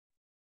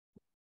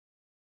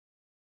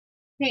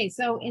Okay,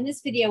 so in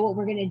this video, what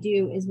we're going to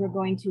do is we're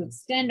going to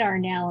extend our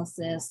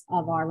analysis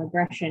of our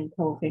regression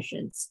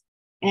coefficients,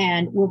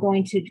 and we're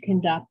going to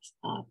conduct,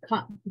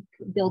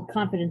 build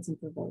confidence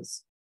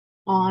intervals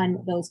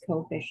on those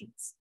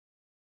coefficients.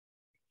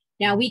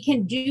 Now, we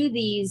can do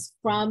these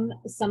from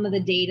some of the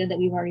data that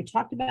we've already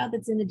talked about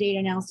that's in the data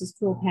analysis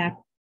tool pack,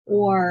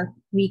 or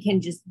we can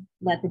just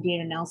let the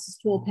data analysis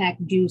tool pack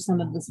do some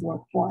of this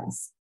work for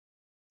us.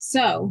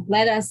 So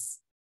let us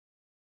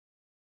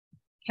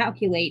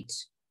calculate.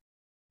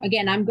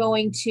 Again, I'm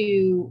going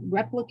to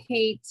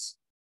replicate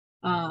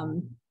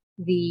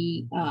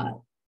the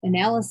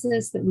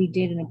analysis that we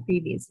did in a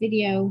previous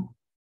video.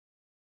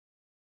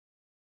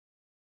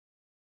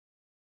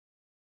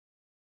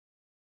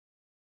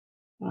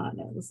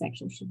 No, this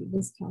actually should be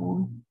this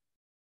column.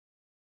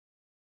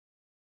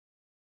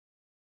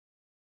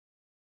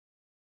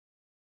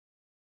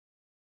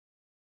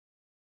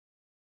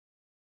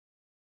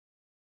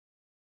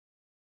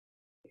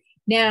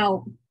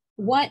 Now,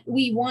 what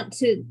we want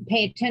to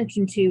pay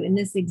attention to in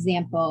this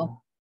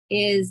example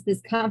is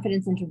this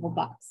confidence interval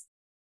box.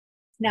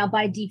 Now,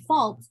 by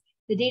default,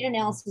 the data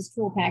analysis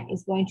tool pack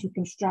is going to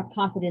construct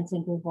confidence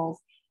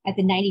intervals at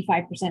the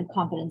 95%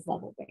 confidence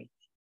level range.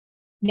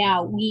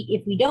 Now,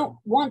 if we don't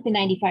want the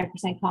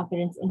 95%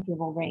 confidence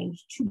interval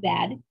range, too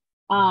bad.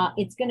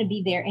 It's going to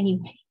be there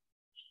anyway.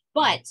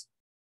 But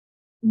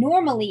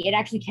normally, it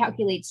actually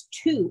calculates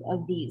two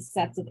of these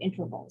sets of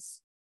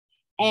intervals.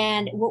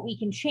 And what we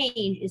can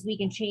change is we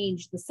can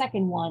change the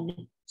second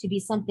one to be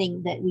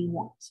something that we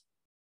want.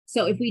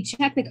 So if we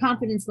check the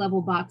confidence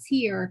level box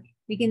here,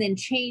 we can then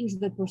change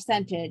the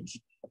percentage.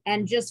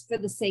 And just for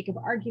the sake of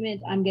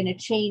argument, I'm going to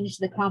change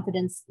the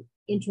confidence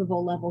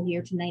interval level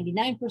here to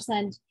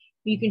 99%.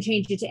 You can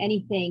change it to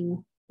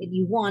anything that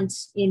you want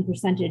in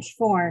percentage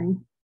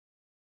form.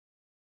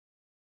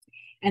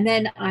 And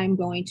then I'm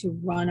going to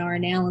run our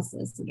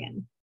analysis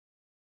again.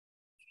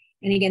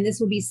 And again, this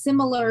will be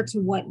similar to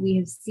what we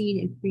have seen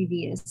in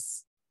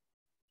previous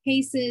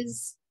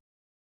cases.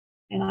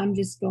 And I'm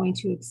just going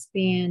to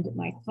expand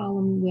my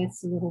column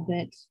widths a little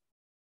bit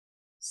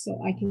so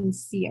I can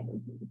see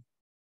everything.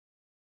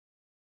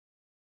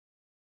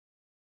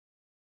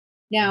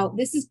 Now,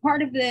 this is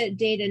part of the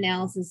data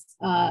analysis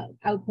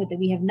output that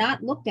we have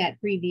not looked at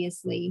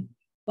previously,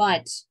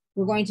 but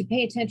we're going to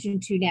pay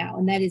attention to now,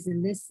 and that is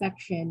in this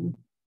section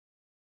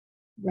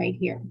right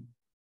here.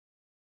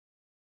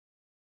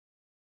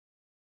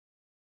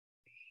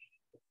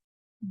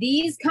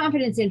 These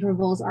confidence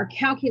intervals are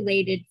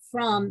calculated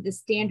from the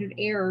standard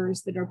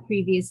errors that are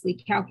previously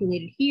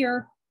calculated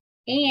here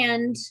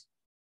and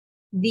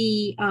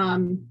the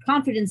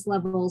confidence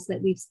levels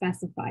that we've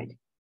specified.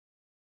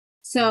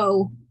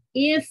 So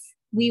if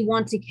we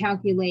want to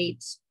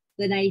calculate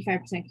the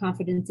 95%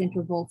 confidence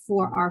interval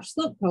for our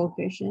slope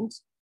coefficient,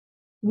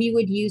 we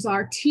would use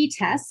our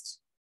t-test.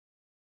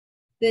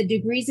 The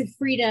degrees of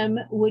freedom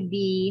would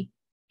be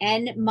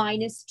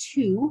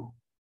n-2.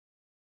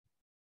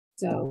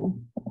 So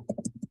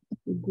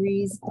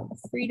degrees of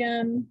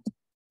freedom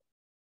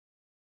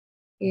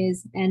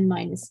is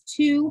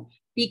n-2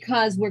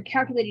 because we're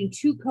calculating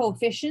two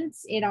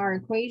coefficients in our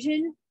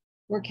equation.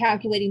 We're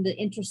calculating the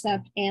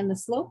intercept and the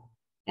slope.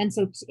 And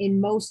so in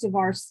most of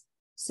our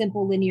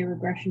simple linear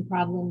regression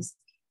problems,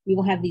 we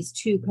will have these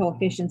two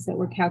coefficients that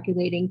we're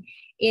calculating.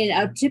 In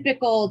a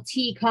typical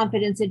t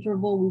confidence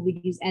interval, we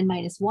would use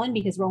n-1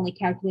 because we're only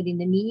calculating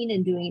the mean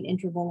and doing an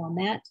interval on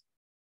that.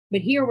 But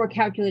here we're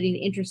calculating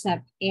the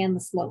intercept and the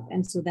slope.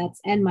 And so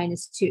that's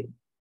n-2.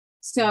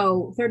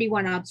 So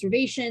 31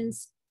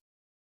 observations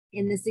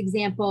in this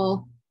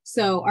example.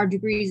 So our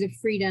degrees of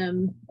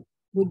freedom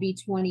would be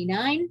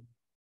 29.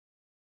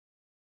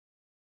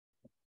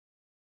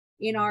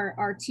 In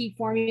our t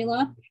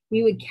formula,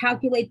 we would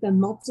calculate the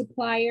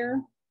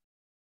multiplier.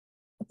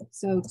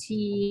 So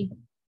t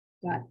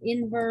dot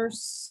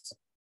inverse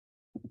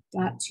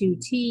dot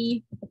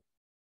 2t.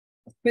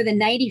 For the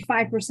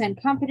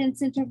 95%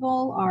 confidence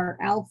interval, our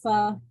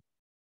alpha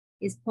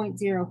is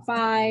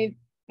 0.05,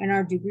 and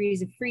our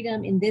degrees of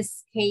freedom in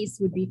this case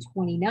would be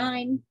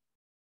 29.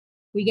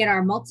 We get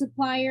our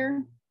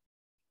multiplier.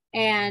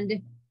 And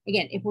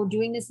again, if we're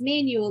doing this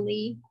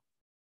manually,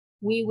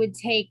 we would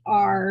take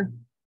our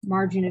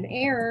margin of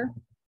error,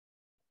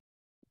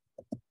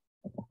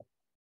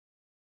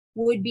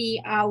 would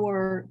be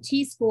our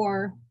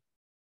t-score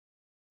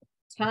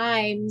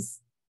times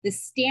the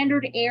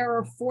standard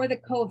error for the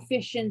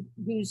coefficient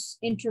whose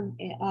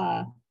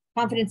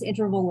confidence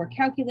interval we're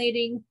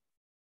calculating.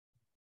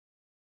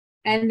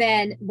 And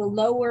then the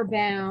lower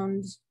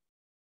bound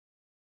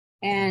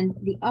and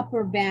the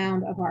upper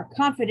bound of our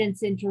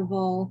confidence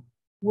interval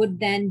would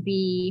then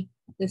be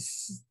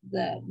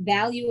the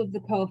value of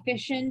the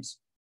coefficient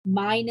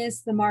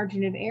minus the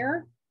margin of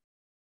error,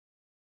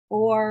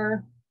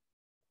 or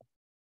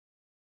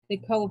the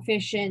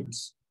coefficient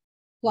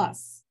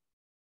plus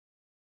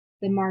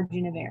the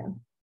margin of error.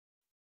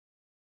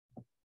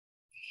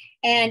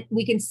 And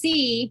we can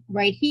see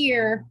right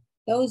here,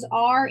 those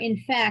are in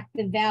fact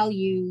the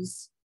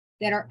values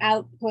that are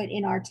output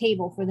in our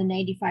table for the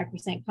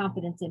 95%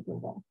 confidence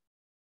interval.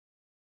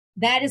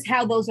 That is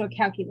how those are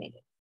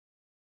calculated.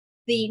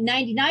 The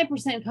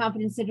 99%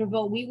 confidence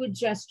interval, we would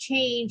just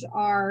change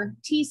our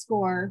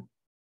t-score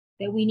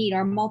that we need,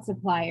 our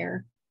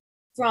multiplier,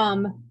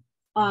 from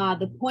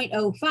the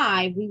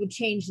 0.05, we would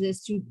change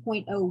this to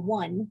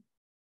 0.01.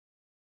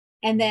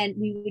 And then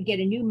we would get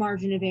a new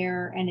margin of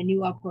error and a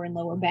new upper and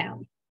lower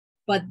bound.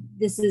 But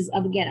this is,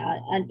 again,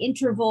 an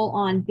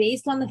interval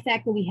based on the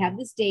fact that we have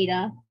this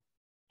data,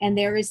 and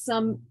there's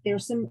some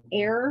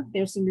error,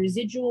 there's some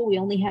residual, we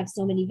only have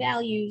so many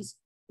values,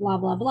 blah,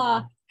 blah,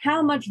 blah.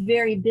 How much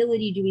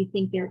variability do we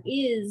think there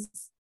is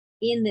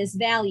in this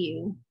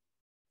value?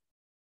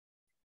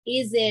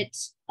 Is it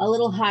a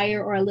little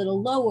higher or a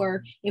little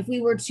lower? If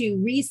we were to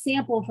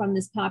resample from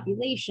this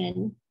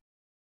population,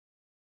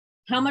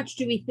 how much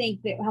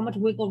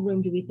wiggle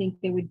room do we think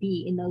there would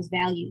be in those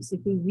values if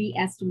we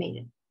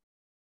re-estimated?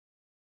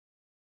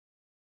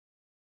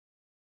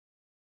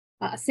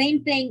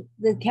 Same thing,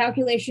 the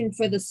calculation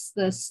for the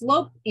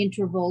slope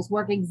intervals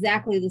work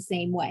exactly the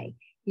same way.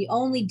 The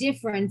only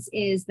difference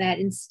is that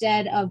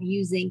instead of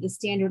using the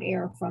standard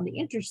error from the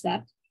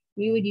intercept,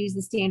 we would use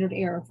the standard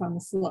error from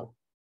the slope.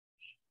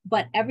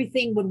 But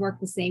everything would work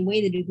the same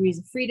way. The degrees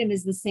of freedom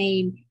is the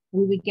same.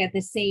 We would get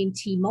the same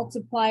T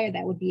multiplier.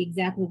 That would be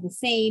exactly the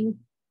same.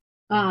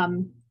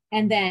 And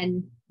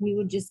then we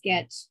would just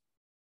get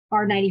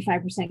our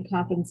 95%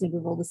 confidence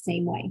interval the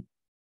same way.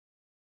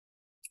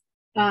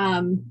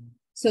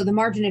 So the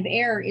margin of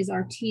error is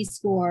our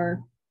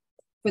t-score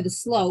for the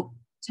slope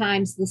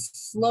times the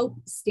slope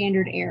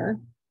standard error.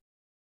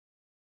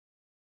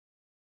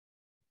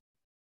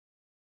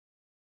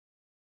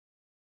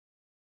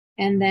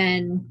 And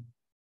then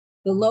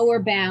the lower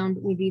bound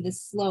would be the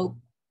slope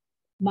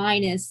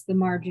minus the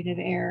margin of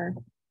error.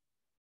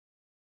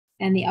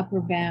 And the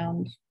upper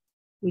bound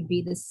would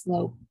be the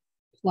slope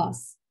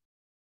plus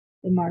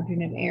the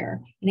margin of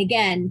error. And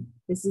again,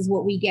 this is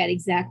what we get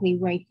exactly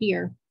right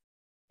here.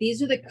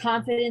 These are the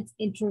confidence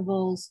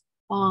intervals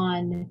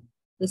on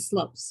the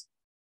slopes.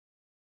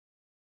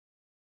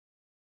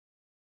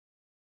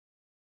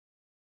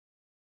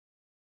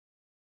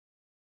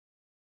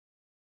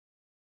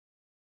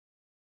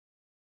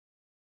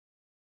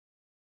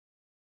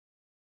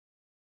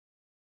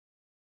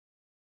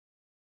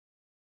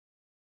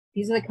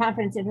 These are the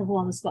confidence interval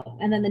on the slope.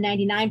 And then the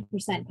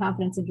 99%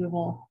 confidence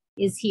interval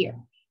is here.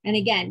 And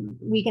again,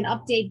 we can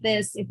update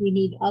this if we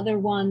need other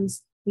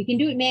ones. We can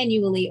do it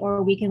manually,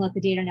 or we can let the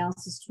data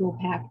analysis tool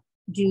pack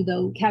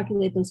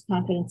calculate those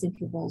confidence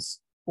intervals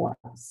for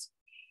us.